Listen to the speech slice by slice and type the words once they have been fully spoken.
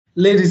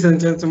Ladies and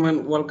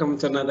gentlemen, welcome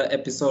to another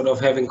episode of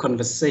Having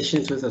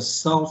Conversations with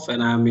Yourself,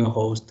 and I'm your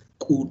host,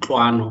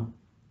 Kutlwano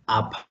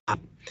Apa.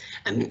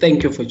 And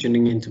thank you for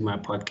tuning into my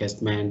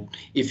podcast, man.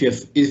 If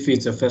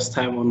it's your first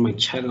time on my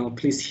channel,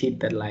 please hit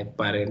that like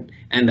button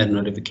and that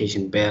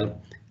notification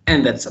bell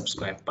and that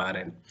subscribe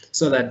button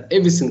so that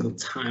every single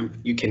time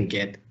you can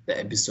get the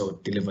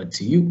episode delivered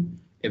to you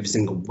every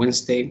single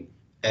Wednesday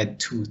at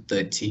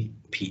 2:30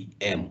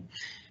 p.m.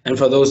 And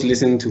for those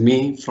listening to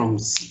me from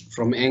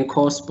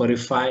Anchor,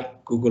 Spotify,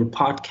 Google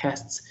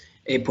Podcasts,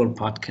 Apple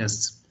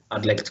Podcasts,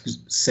 I'd like to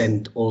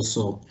send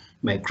also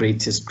my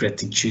greatest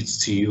gratitude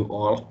to you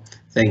all.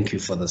 Thank you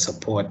for the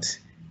support.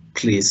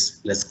 Please,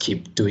 let's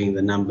keep doing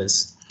the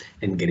numbers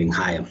and getting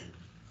higher.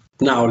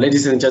 Now,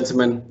 ladies and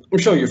gentlemen, I'm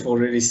sure you've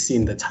already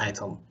seen the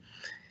title.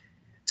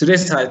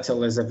 Today's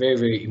title is a very,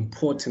 very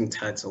important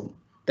title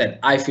that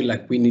I feel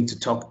like we need to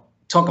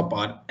talk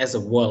about as a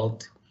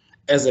world,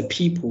 as a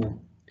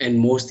people, and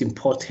most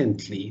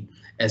importantly,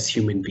 as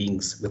human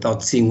beings,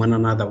 without seeing one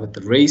another with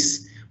the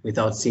race,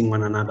 without seeing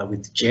one another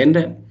with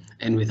gender,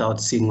 and without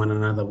seeing one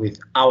another with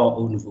our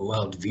own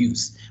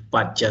worldviews,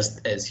 but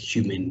just as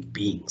human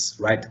beings,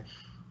 right?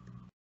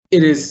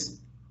 It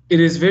is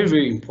very,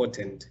 very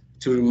important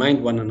to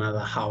remind one another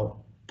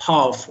how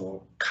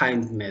powerful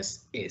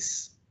kindness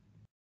is.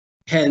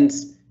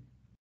 Hence,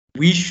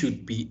 we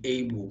should be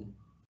able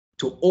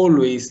to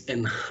always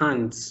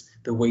enhance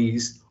the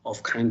ways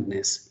of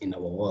kindness in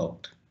our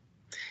world.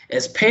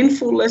 As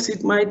painful as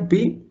it might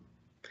be,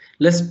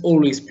 let's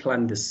always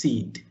plant the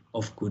seed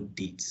of good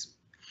deeds.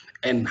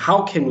 And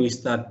how can we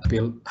start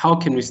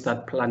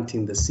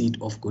planting the seed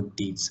of good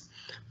deeds?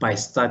 By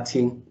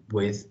starting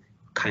with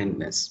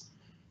kindness.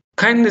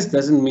 Kindness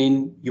doesn't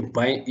mean you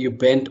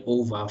bend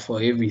over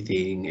for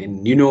everything,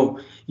 and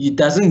it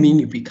doesn't mean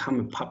you become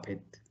a puppet,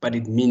 but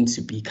it means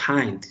you be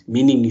kind,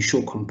 meaning you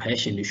show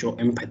compassion, you show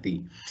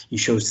empathy, you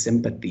show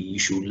sympathy, you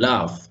show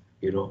love,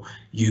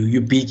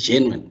 you be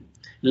genuine.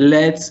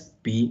 Let's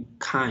be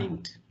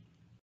kind.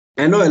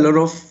 I know a lot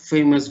of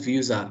famous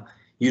views are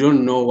you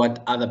don't know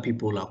what other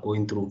people are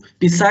going through.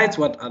 Besides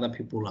what other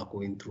people are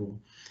going through,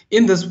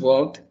 in this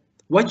world,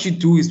 what you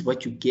do is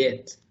what you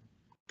get.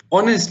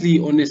 Honestly,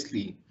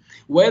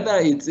 whether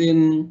it's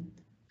in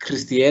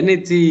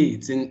Christianity,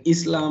 it's in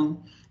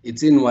Islam,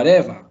 it's in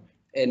whatever,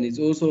 and it's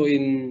also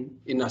in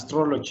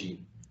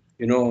astrology,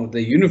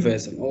 the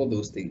universe and all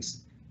those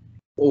things.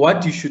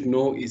 What you should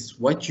know is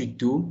what you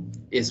do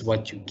is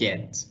what you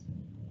get.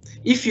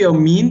 If you're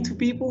mean to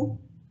people,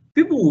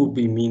 people will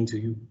be mean to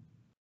you.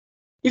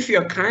 If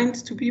you're kind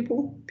to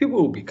people,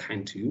 people will be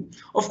kind to you.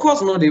 Of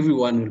course, not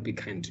everyone will be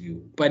kind to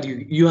you, but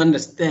you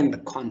understand the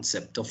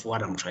concept of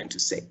what I'm trying to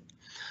say.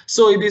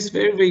 So it is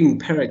very, very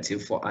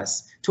imperative for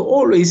us to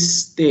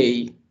always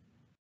stay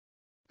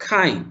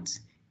kind.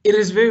 It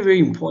is very, very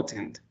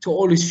important to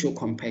always show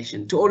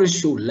compassion, to always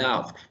show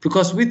love,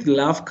 because with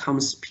love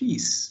comes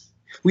peace.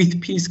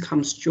 With peace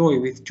comes joy.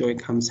 With joy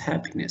comes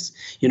happiness.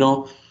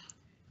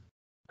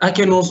 I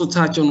can also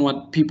touch on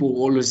what people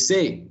always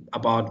say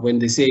about when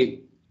they say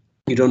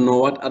you don't know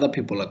what other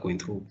people are going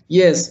through.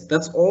 Yes,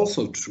 that's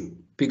also true,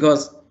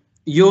 because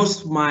your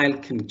smile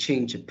can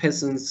change a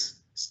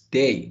person's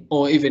day,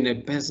 or even a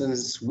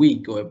person's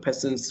week, or a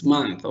person's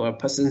month, or a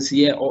person's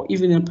year, or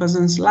even a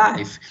person's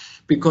life,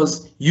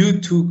 because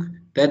you took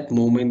that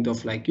moment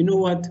of like, you know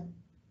what,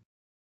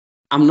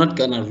 I'm not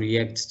gonna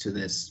react to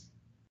this.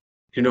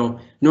 No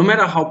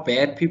matter how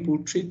bad people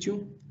treat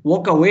you,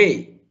 walk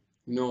away.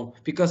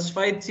 Because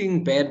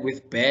fighting bad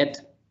with bad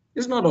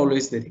is not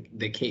always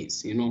the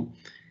case.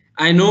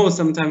 I know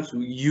sometimes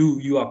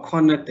you are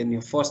cornered and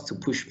you're forced to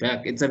push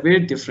back. It's a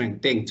very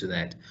different thing to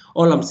that.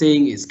 All I'm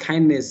saying is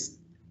kindness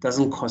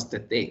doesn't cost a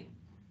thing.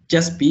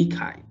 Just be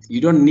kind. You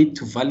don't need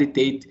to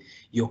validate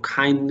your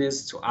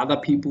kindness to other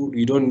people.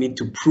 You don't need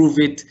to prove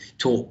it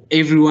to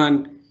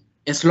everyone.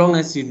 As long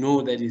as you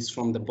know that it's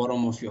from the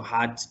bottom of your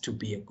heart to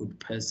be a good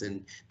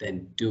person,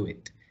 then do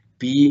it.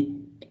 Be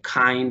a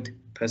kind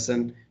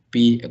person,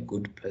 be a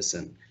good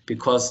person,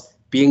 because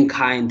being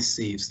kind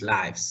saves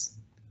lives.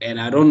 And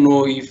I don't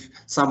know if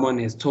someone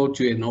has told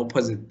you an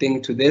opposite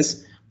thing to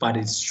this, but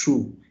it's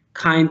true.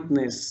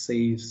 Kindness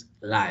saves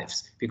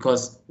lives,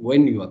 because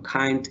when you are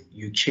kind,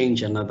 you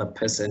change another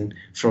person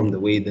from the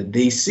way that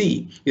they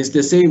see. It's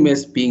the same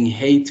as being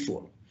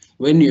hateful.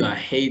 When you are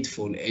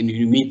hateful and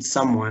you meet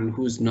someone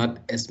who's not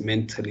as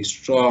mentally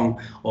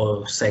strong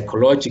or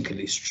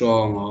psychologically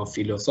strong or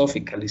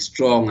philosophically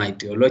strong,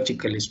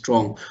 ideologically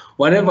strong,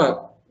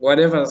 whatever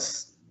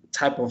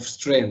type of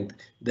strength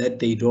that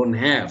they don't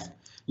have,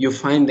 you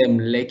find them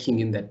lacking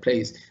in that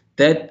place.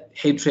 That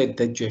hatred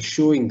that you're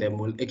showing them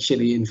will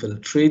actually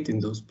infiltrate in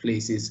those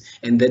places,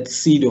 and that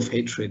seed of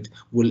hatred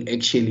will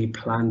actually be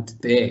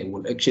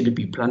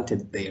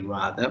planted there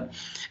rather,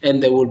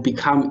 and they will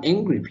become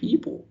angry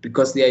people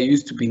because they are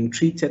used to being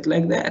treated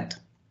like that.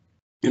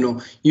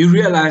 You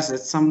realize that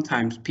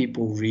sometimes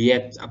people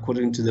react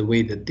according to the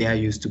way that they are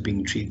used to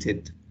being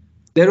treated.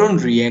 They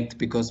don't react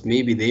because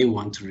maybe they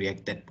want to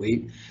react that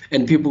way.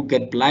 And people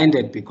get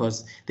blinded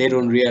because they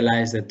don't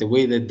realize that the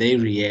way that they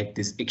react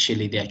is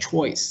actually their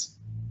choice.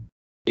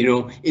 You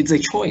know, it's a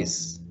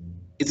choice.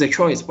 It's a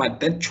choice, but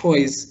that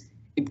choice,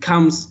 it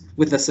comes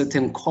with a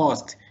certain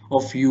cost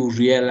of you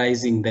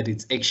realizing that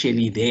it's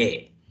actually there.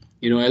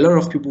 You know, a lot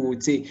of people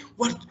would say,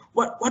 what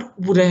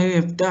would I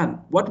have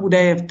done? What would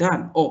I have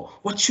done? Or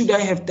what should I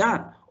have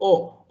done?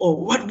 Or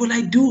what will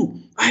I do?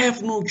 I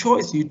have no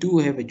choice. You do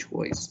have a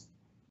choice.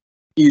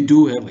 You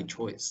do have a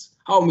choice.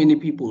 How many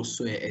people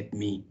swear at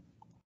me?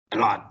 A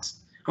lot.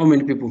 How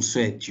many people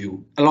swear at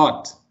you? A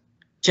lot.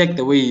 Check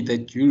the way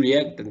that you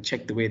react and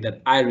check the way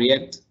that I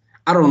react.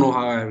 I don't know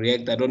how I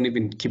react. I don't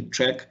even keep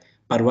track.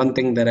 But one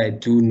thing that I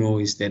do know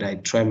is that I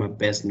try my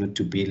best not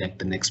to be like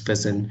the next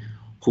person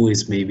who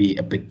is maybe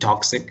a bit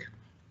toxic,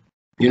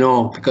 you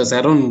know, because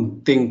I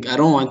don't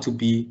want to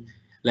be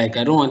like,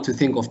 I don't want to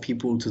think of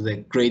people to the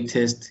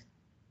greatest,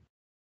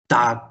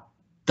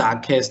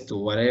 darkest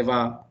or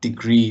whatever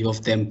degree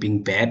of them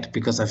being bad,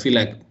 because I feel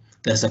like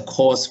there's a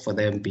cause for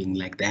them being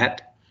like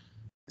that.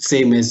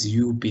 Same as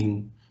you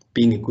being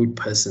a good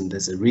person,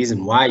 there's a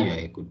reason why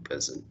you're a good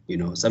person. You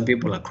know, some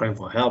people are crying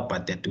for help,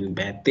 but they're doing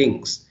bad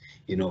things,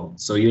 you know,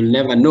 so you'll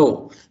never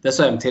know. That's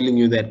why I'm telling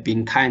you that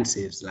being kind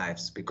saves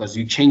lives, because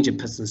you change a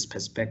person's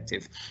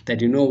perspective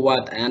that, you know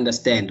what, I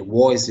understand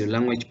war is your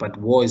language, but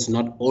war is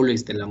not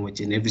always the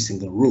language in every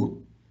single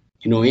room.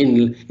 You know,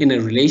 in a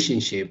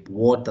relationship,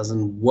 war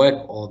doesn't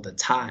work all the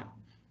time.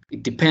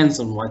 It depends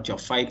on what you're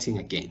fighting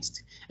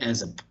against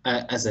as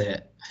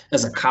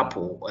a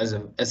couple, as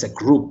a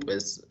group,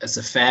 as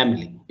a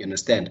family. You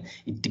understand?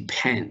 It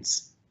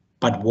depends.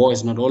 But war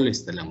is not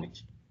always the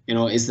language. You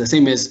know, it's the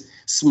same as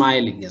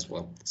smiling as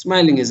well.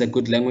 Smiling is a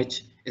good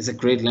language. It's a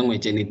great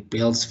language, and it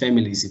builds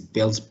families, it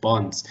builds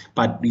bonds.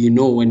 But you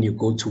know, when you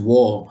go to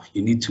war,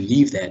 you need to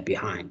leave that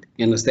behind.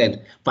 You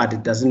understand? But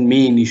it doesn't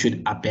mean you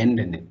should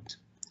abandon it.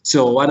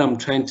 So what I'm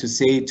trying to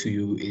say to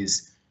you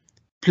is,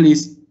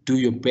 please do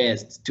your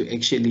best to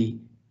actually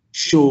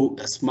show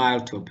a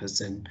smile to a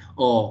person.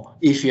 Or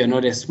if you're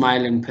not a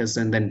smiling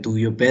person, then do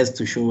your best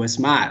to show a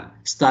smile.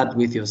 Start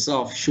with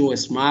yourself, show a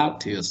smile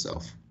to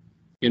yourself.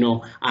 You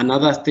know,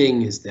 another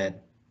thing is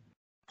that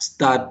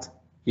start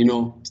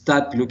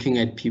looking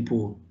at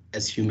people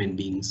as human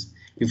beings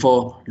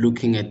before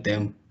looking at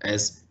them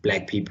as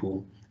black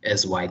people,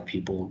 as white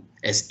people,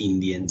 as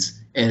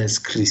Indians, as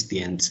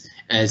Christians,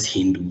 as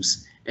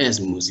Hindus,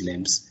 as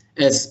Muslims,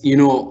 as, you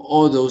know,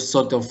 all those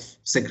sort of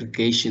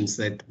segregations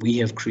that we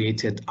have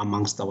created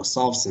amongst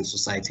ourselves in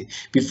society.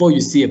 Before you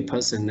see a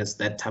person as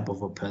that type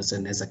of a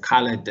person, as a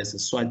colored, as a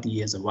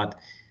Swati, as a what,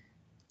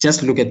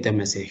 just look at them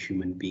as a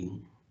human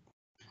being.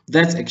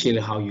 That's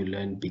actually how you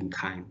learn being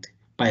kind,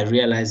 by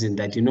realizing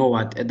that, you know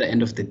what, at the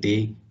end of the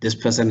day, this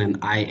person and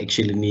I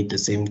actually need the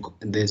same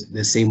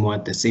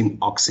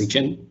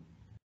oxygen.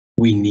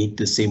 We need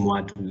the same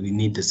we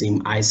need the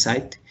same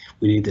eyesight,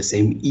 we need the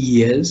same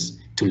ears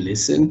to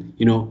listen,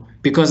 you know,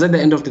 because at the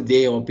end of the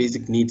day, our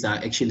basic needs are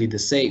actually the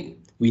same.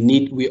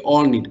 We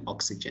all need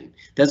oxygen.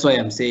 That's why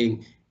I'm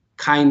saying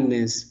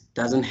kindness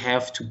doesn't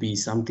have to be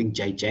something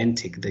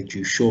gigantic that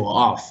you show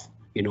off.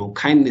 You know,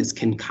 kindness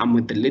can come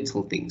with the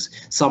little things.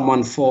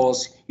 Someone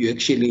falls, you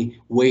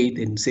actually wait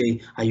and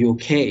say, are you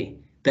okay?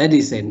 That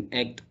is an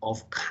act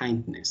of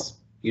kindness.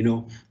 You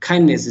know,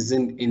 kindness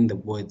isn't in the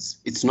words.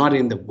 It's not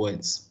in the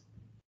words.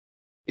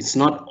 It's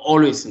not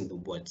always in the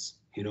words,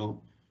 you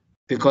know,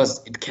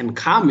 because it can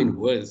come in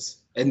words,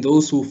 and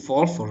those who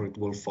fall for it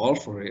will fall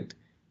for it.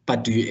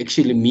 But do you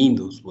actually mean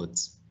those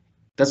words?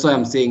 That's why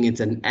I'm saying it's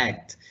an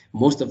act.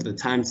 Most of the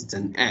times it's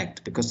an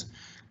act, because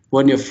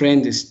when your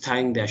friend is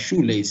tying their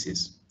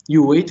shoelaces,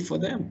 you wait for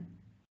them.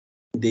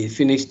 They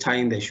finish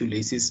tying their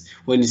shoelaces.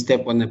 When you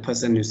step on a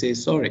person, you say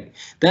sorry.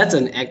 That's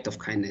an act of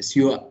kindness.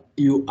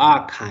 You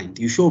are kind.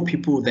 You show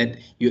people that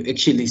you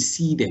actually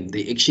see them.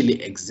 They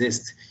actually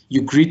exist.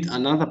 You greet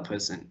another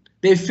person.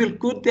 They feel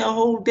good their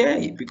whole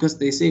day because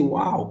they say,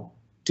 wow,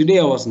 today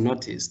I was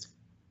noticed.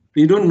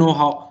 You don't know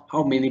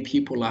how many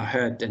people are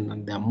hurt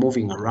and they're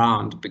moving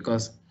around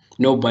because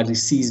nobody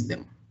sees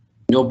them.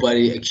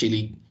 Nobody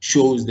actually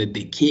shows that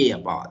they care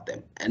about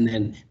them, and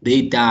then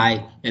they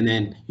die, and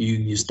then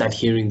you start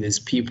hearing these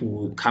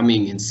people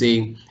coming and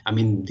saying, I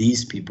mean,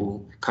 these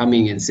people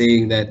coming and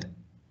saying that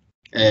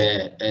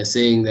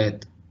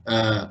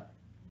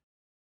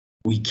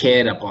we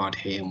cared about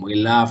him, we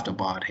loved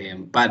about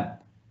him,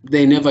 but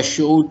they never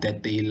showed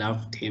that they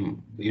loved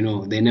him. You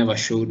know, they never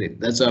showed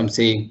it. That's what I'm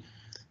saying.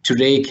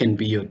 Today can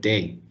be your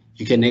day.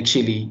 You can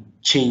actually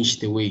change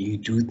the way you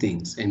do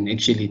things and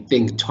actually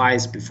think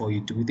twice before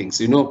you do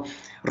things. You know,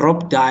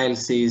 Rob Dial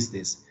says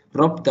this.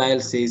 Rob Dial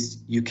says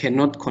you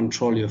cannot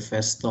control your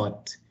first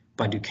thought,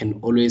 but you can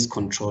always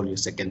control your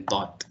second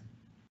thought.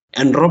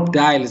 And Rob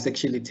Dial is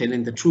actually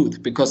telling the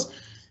truth, because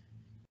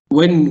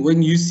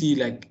when you see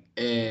like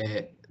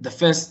the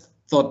first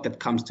thought that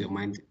comes to your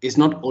mind is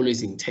not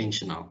always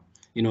intentional.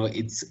 You know,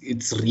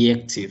 it's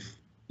reactive.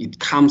 It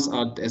comes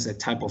out as a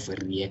type of a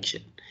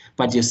reaction.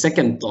 But your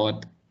second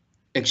thought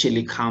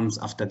actually comes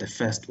after the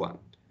first one.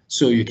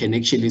 So you can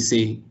actually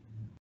say,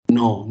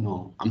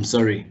 no, I'm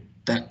sorry,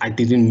 that I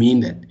didn't mean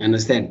that.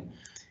 Understand?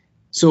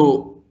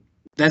 So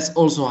that's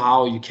also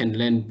how you can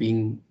learn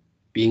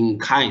being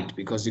kind,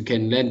 because you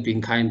can learn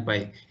being kind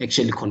by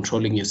actually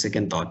controlling your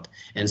second thought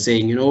and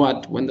saying, you know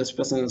what, when this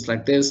person is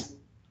like this,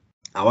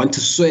 I want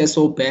to swear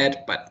so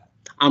bad, but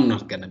I'm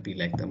not gonna be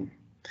like them.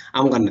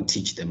 I'm gonna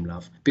teach them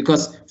love.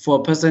 Because for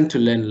a person to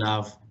learn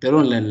love, they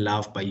don't learn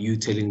love by you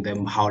telling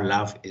them how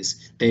love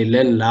is. They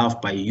learn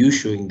love by you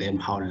showing them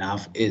how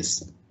love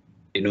is.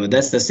 You know,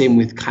 that's the same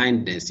with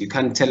kindness. You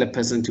can't tell a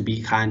person to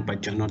be kind,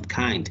 but you're not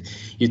kind.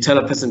 You tell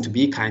a person to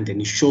be kind and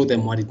you show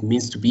them what it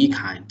means to be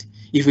kind.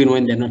 Even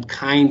when they're not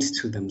kind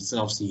to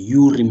themselves,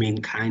 you remain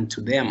kind to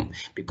them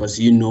because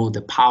you know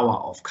the power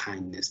of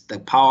kindness. The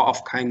power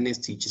of kindness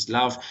teaches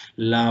love,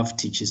 love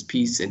teaches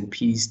peace, and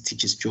peace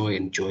teaches joy,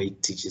 and joy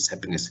teaches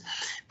happiness.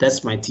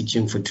 That's my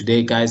teaching for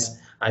today,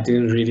 guys. I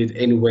didn't read it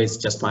anyway, it's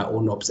just my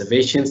own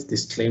observations.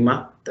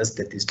 Disclaimer, that's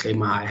the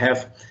disclaimer I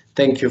have.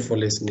 Thank you for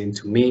listening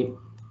to me,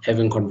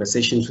 having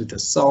conversations with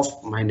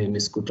yourself. My name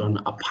is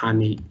Gudrun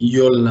Apani,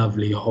 your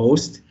lovely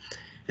host.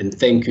 And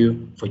thank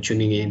you for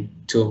tuning in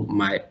to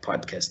my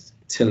podcast.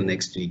 Till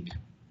next week.